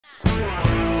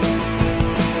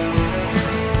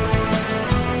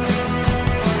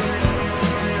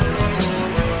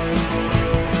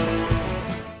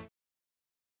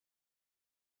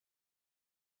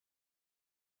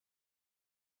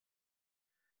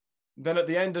Then at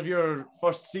the end of your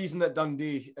first season at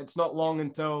Dundee, it's not long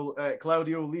until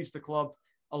Claudio leaves the club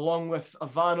along with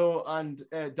Ivano and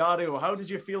Dario. How did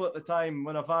you feel at the time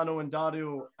when Ivano and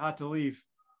Dario had to leave?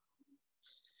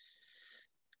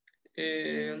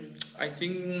 I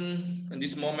think in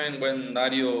this moment when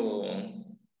Dario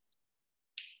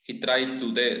he tried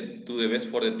to do the best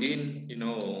for the team,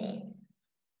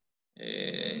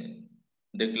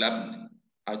 the club.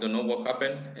 I don't know what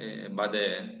happened, but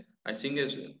I think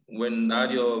it's when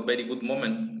Dario very good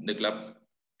moment the club.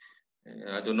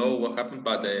 I don't know what happened,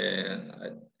 but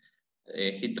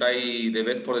he tried the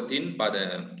best for the team. But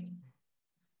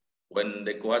when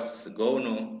the coach go,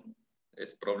 no,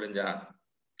 it's problem. Yeah,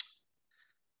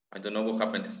 I don't know what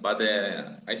happened, but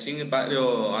I think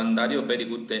Dario and Dario very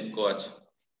good coach.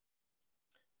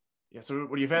 Yeah, so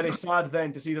were you very sad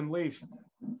then to see them leave?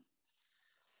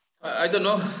 I don't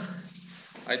know.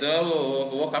 I don't know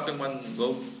what happened when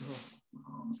go.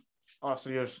 Oh,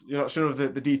 so you're not sure of the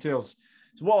details.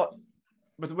 So what,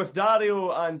 with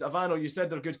Dario and Ivano, you said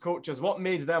they're good coaches. What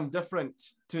made them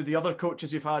different to the other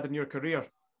coaches you've had in your career?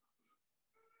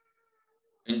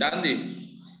 In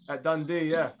Dundee? At Dundee,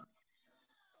 yeah.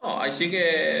 Oh, I think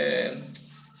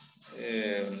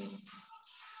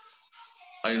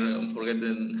I'm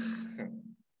forgetting.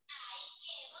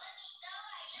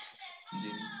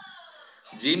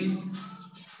 Jim,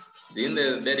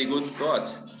 the very good coach.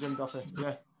 Jim Duffy,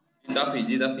 yeah. Jim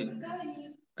Duffy.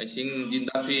 I think Jim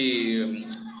Duffy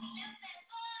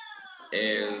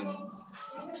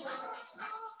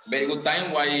very good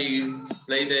time why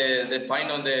play the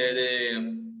final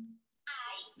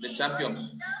the champion,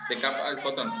 the cup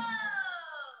cotton.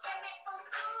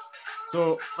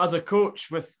 So as a coach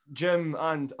with Jim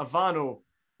and Ivano,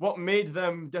 what made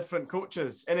them different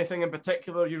coaches? Anything in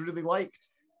particular you really liked?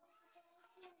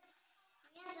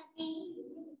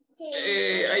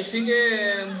 I think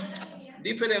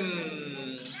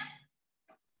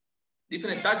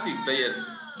different tactic player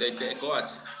the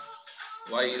coach.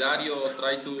 Why Dario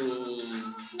try to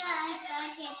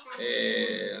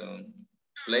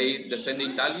play the same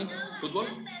Italian football,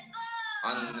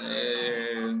 and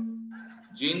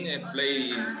Jean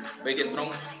play very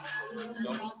strong.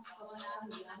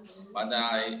 But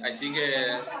I think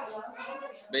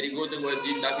very good with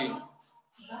Jim Duffy.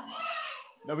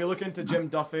 Now we look into Jim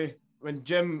Duffy. When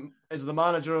Jim is the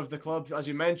manager of the club, as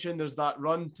you mentioned, there's that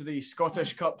run to the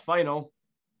Scottish Cup final.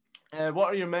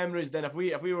 What are your memories then? If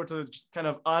we were to just kind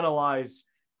of analyse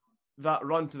that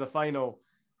run to the final,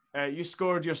 you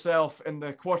scored yourself in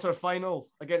the quarter-final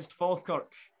against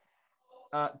Falkirk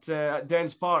at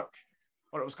Dens Park,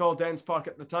 or it was called Dens Park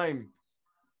at the time,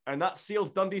 and that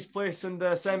sealed Dundee's place in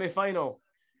the semi-final.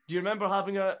 Do you remember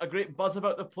having a great buzz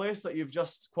about the place that you've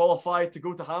just qualified to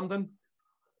go to Hampden?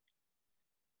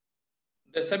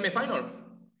 The semi-final?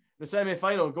 The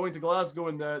semi-final, going to Glasgow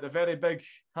in the very big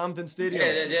Hampden Stadium.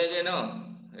 Yeah, no.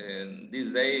 This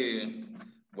day,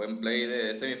 when play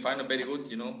the semi-final, very good,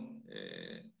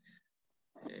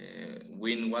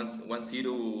 win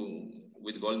 1-0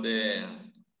 with goal the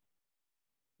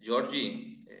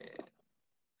Georgie.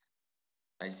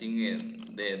 I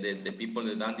think the people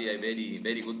in Dundee are very,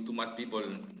 very good. Too much people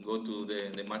go to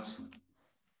the match.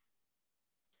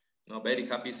 No, very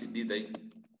happy this day.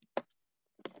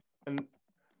 And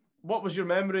what was your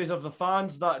memories of the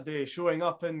fans that day showing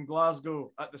up in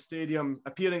Glasgow at the stadium,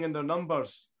 appearing in their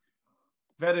numbers?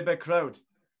 Very big crowd.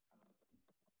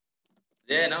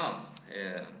 Yeah, no.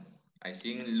 I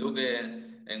think look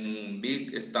in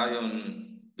big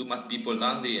stadium, too much people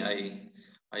Dundee.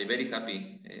 I very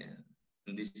happy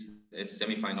in this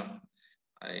semi-final.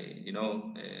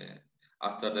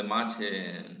 After the match,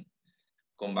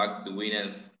 come back to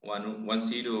win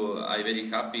 1-0. I very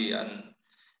happy, and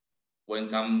when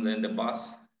come in the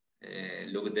bus,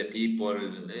 look at the people,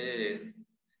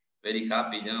 very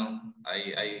happy.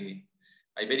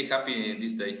 I very happy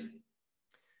this day.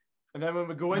 And then when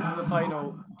we go into the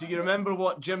final, do you remember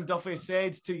what Jim Duffy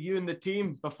said to you and the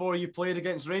team before you played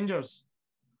against Rangers?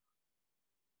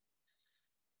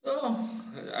 Oh,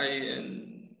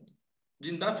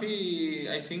 Jim Duffy,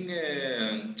 I think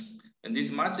in this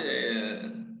match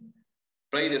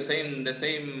play the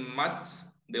same match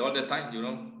all the time.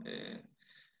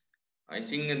 I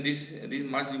think in this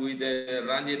match with the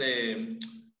Ranger,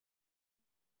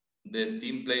 the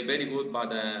team play very good,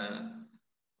 but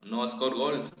no score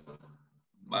goal.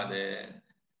 But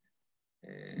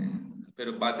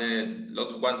but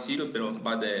lost 1-0.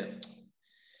 But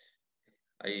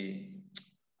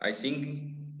I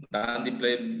think Dundee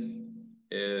played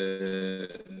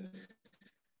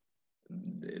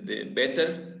the better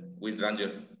with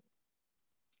Ranger.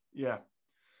 Yeah.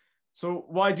 So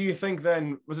why do you think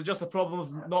then, was it just a problem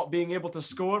of not being able to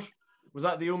score? Was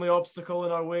that the only obstacle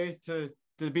in our way to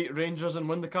beat Rangers and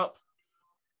win the cup?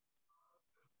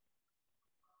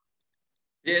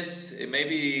 Yes,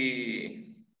 maybe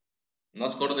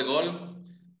not score the goal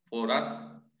for us.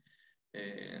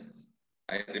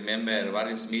 I remember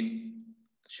Barry Smith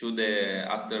shoot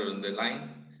after the line,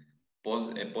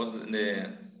 post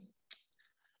the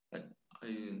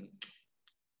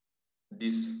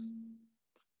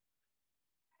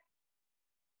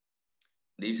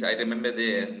this I remember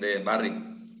the Barry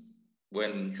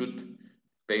when shoot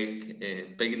peg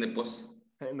in the post.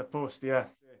 In the post, yeah.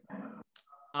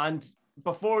 And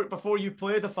before you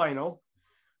play the final,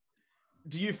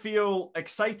 do you feel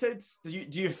excited?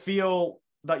 Do you feel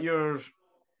that you're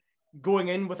going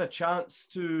in with a chance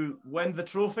to win the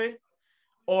trophy?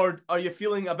 Or are you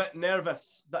feeling a bit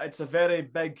nervous that it's a very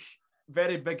big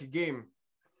game?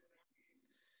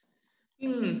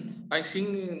 I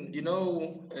think,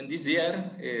 in this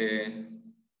year,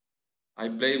 I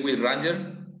played with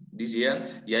Ranger this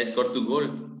year. Yeah, I scored 2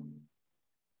 goals.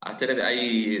 After that,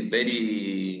 I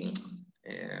very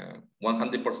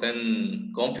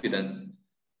 100% confident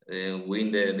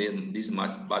win this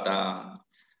match. But I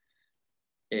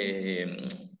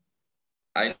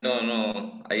don't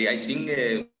know. I think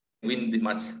win this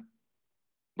match.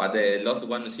 But lost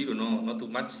 1-0, no, not too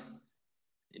much,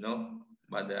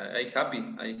 But I happy.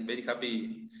 I very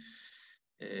happy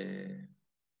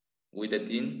with the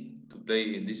team to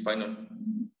play this final.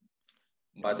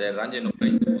 But Ranger not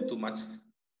playing too much.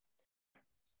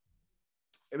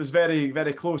 It was very,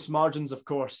 very close margins, of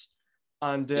course.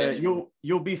 And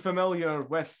you'll be familiar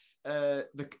with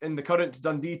in the current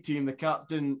Dundee team, the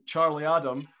captain Charlie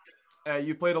Adam.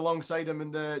 You played alongside him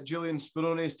in the Julian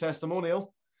Spirone's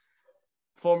testimonial,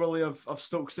 formerly of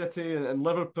Stoke City and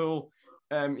Liverpool.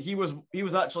 He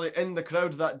was actually in the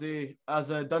crowd that day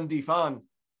as a Dundee fan,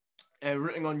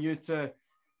 rooting on you to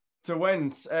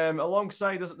win.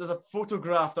 Alongside, there's a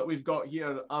photograph that we've got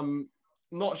here. I'm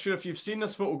not sure if you've seen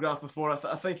this photograph before.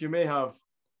 I think you may have.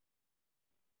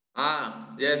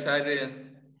 Yes, I did.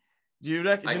 Do you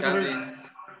reckon?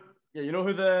 You know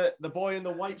who the boy in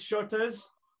the white shirt is?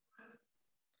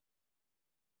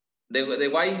 The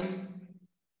white?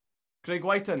 Craig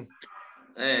Whiten.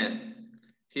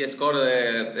 He scored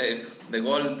the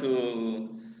goal to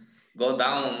go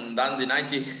down the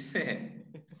 90.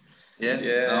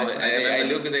 I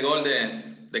look at the goal,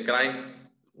 the cry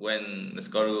when the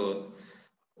score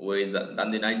with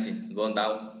Dundee 90 going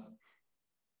down.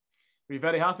 Were you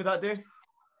very happy that day?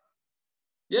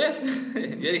 Yes,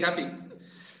 very happy.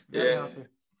 Very happy.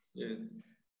 Yeah.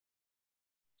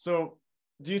 So,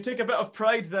 do you take a bit of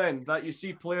pride then that you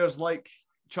see players like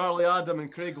Charlie Adam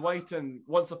and Craig Whiten,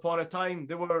 once upon a time,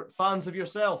 they were fans of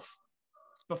yourself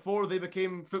before they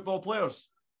became football players?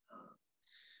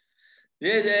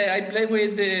 Yeah, I played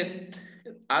with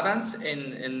Adams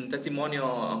and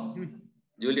Testimonio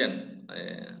Julian.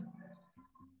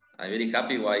 I'm very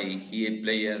happy why he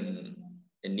played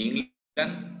in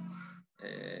England.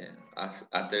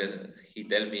 After he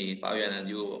tell me, Fabian, and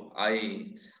you, I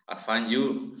find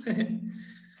you.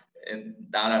 And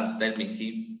Adams tell me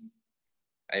him.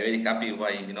 I'm very happy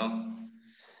why,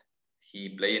 he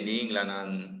play in England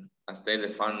and stay the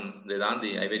fan, the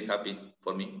Dundee. I'm very happy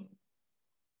for me.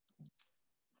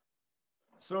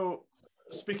 So,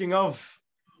 speaking of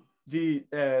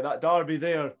that derby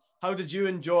there, how did you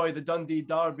enjoy the Dundee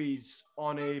derbies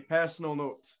on a personal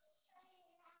note?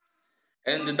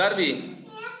 And the derby,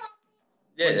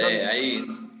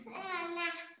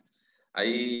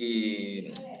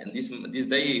 and this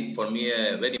day for me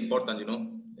very important,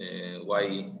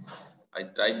 why I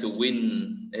try to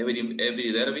win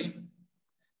every derby.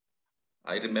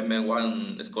 I remember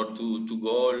one scored two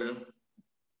goal.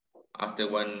 After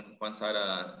Juan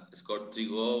Sara scored 3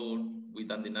 goals with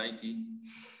Dundee 90.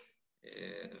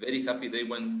 Very happy they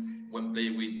when play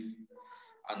with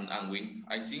and win.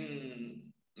 I think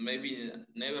maybe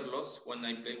never lost when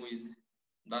I play with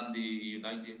Dundee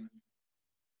United.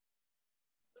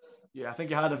 Yeah, I think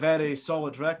you had a very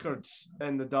solid record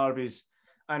in the derbies.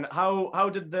 And how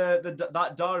did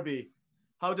that derby,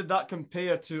 how did that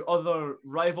compare to other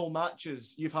rival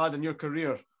matches you've had in your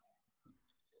career?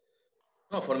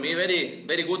 No, for me, very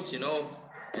very good.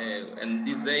 And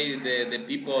this day the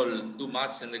people too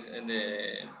much and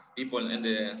the people and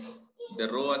the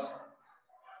road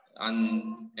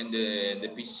and the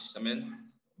pitch. I mean,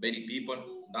 very people,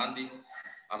 Dundee.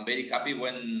 I'm very happy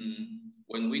when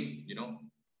win.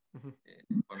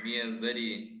 For me, it's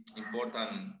very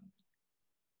important.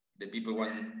 The people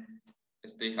want to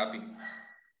stay happy.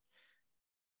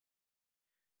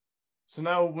 So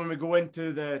now, when we go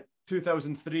into the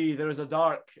 2003, there is a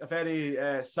very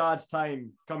sad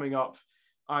time coming up,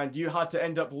 and you had to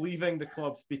end up leaving the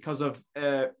club because of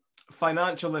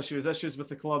financial issues with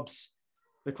the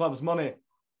club's money.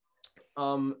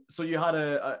 So you had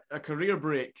a career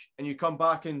break, and you come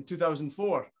back in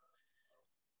 2004.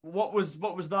 What was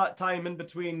that time in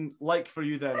between like for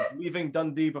you then, leaving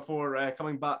Dundee before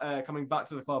coming back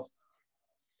to the club?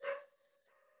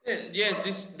 Yeah,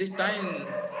 this time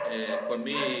for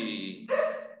me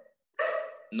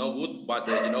no good, but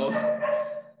to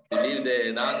leave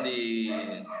the Dundee,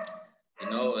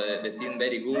 the team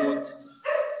very good.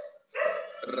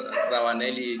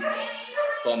 Ravanelli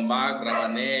come back.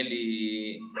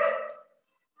 Ravanelli,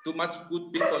 too much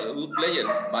good people, good player,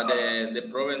 but the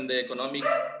problem, the economic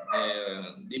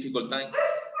difficult time.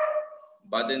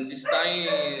 But in this time,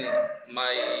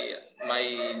 my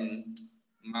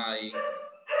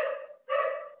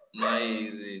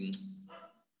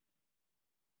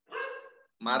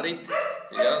married,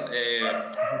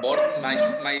 born my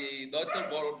daughter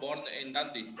born in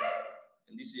Dundee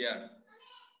in this year,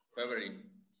 February.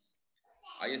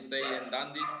 I stay in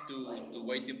Dundee to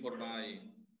waiting for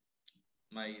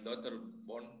my daughter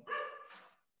born.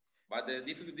 But the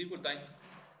difficult time.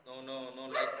 No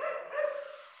like.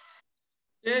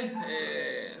 Yeah.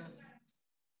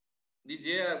 This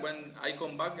year when I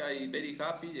come back, I very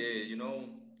happy.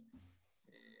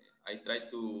 I try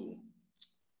to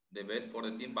the best for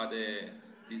the team, but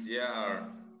this year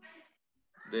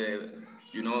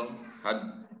had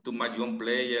too much young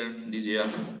player this year.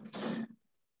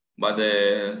 But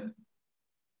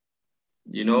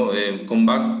come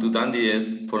back to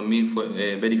Dundee for me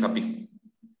very happy.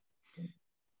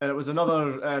 And it was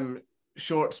another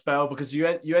short spell because you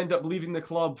end up leaving the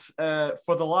club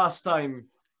for the last time,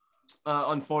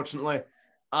 unfortunately,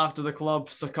 after the club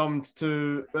succumbed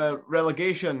to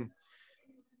relegation.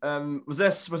 Was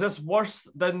this worse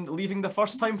than leaving the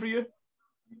first time for you?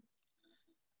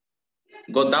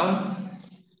 Go down?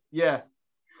 Yeah.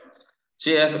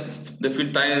 Yeah, the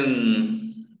first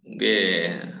time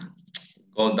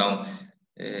go down.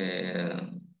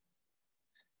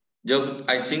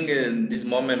 I think this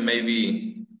moment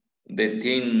maybe the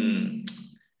team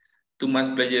too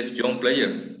much players, young player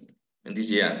in this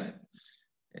year.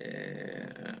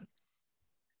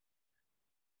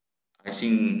 I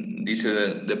think this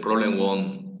is the problem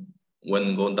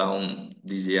when go down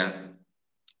this year.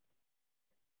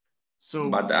 So,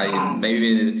 but I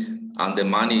maybe on the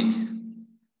money,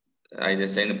 I the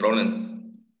same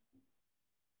problem.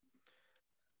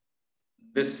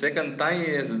 The second time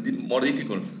is more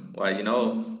difficult.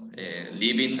 Well,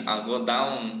 leaving and go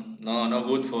down, no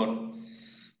good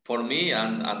for me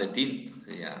and the team.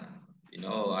 So, yeah,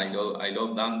 I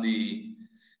love Dundee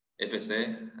FC,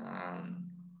 and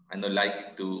I don't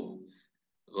like to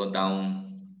go down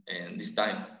this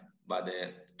time, but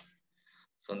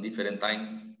some different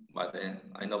time. But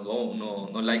I no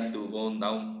like to go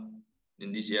down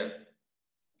in this year.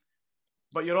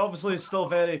 But you're obviously still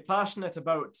very passionate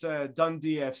about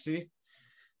Dundee FC.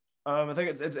 I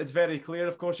think it's very clear.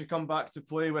 Of course, you come back to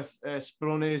play with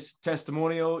Sprone's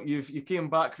testimonial. You came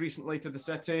back recently to the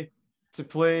city to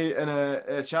play in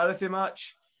a charity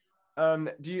match.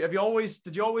 Did you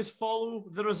always follow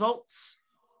the results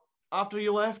after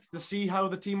you left to see how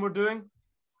the team were doing?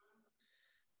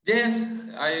 Yes,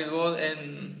 I go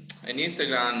in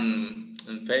Instagram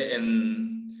and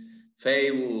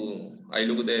Facebook. I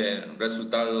look the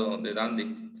result of the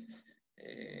Dundee.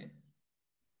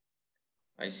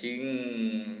 I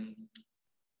think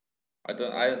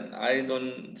I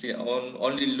don't see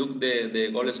only look the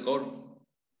goal score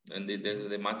and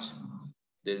the match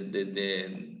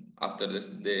the after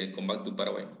the come back to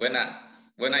Paraguay. When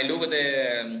I look at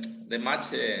the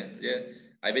match, yeah,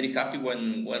 I very happy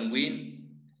when win.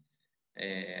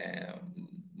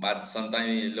 But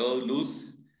sometimes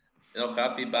lose, not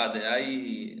happy. But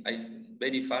I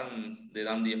very fan the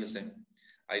Dundee FC.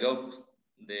 I love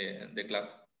the club.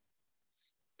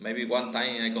 Maybe one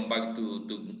time I come back to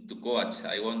coach.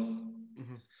 I won.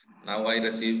 Mm-hmm. Now I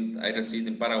received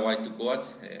in Paraguay to coach.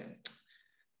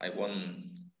 I want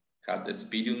have the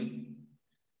experience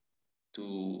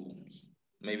to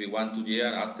maybe 1-2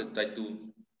 years after try to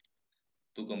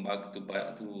come back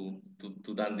to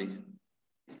Dundee.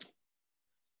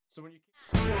 So when you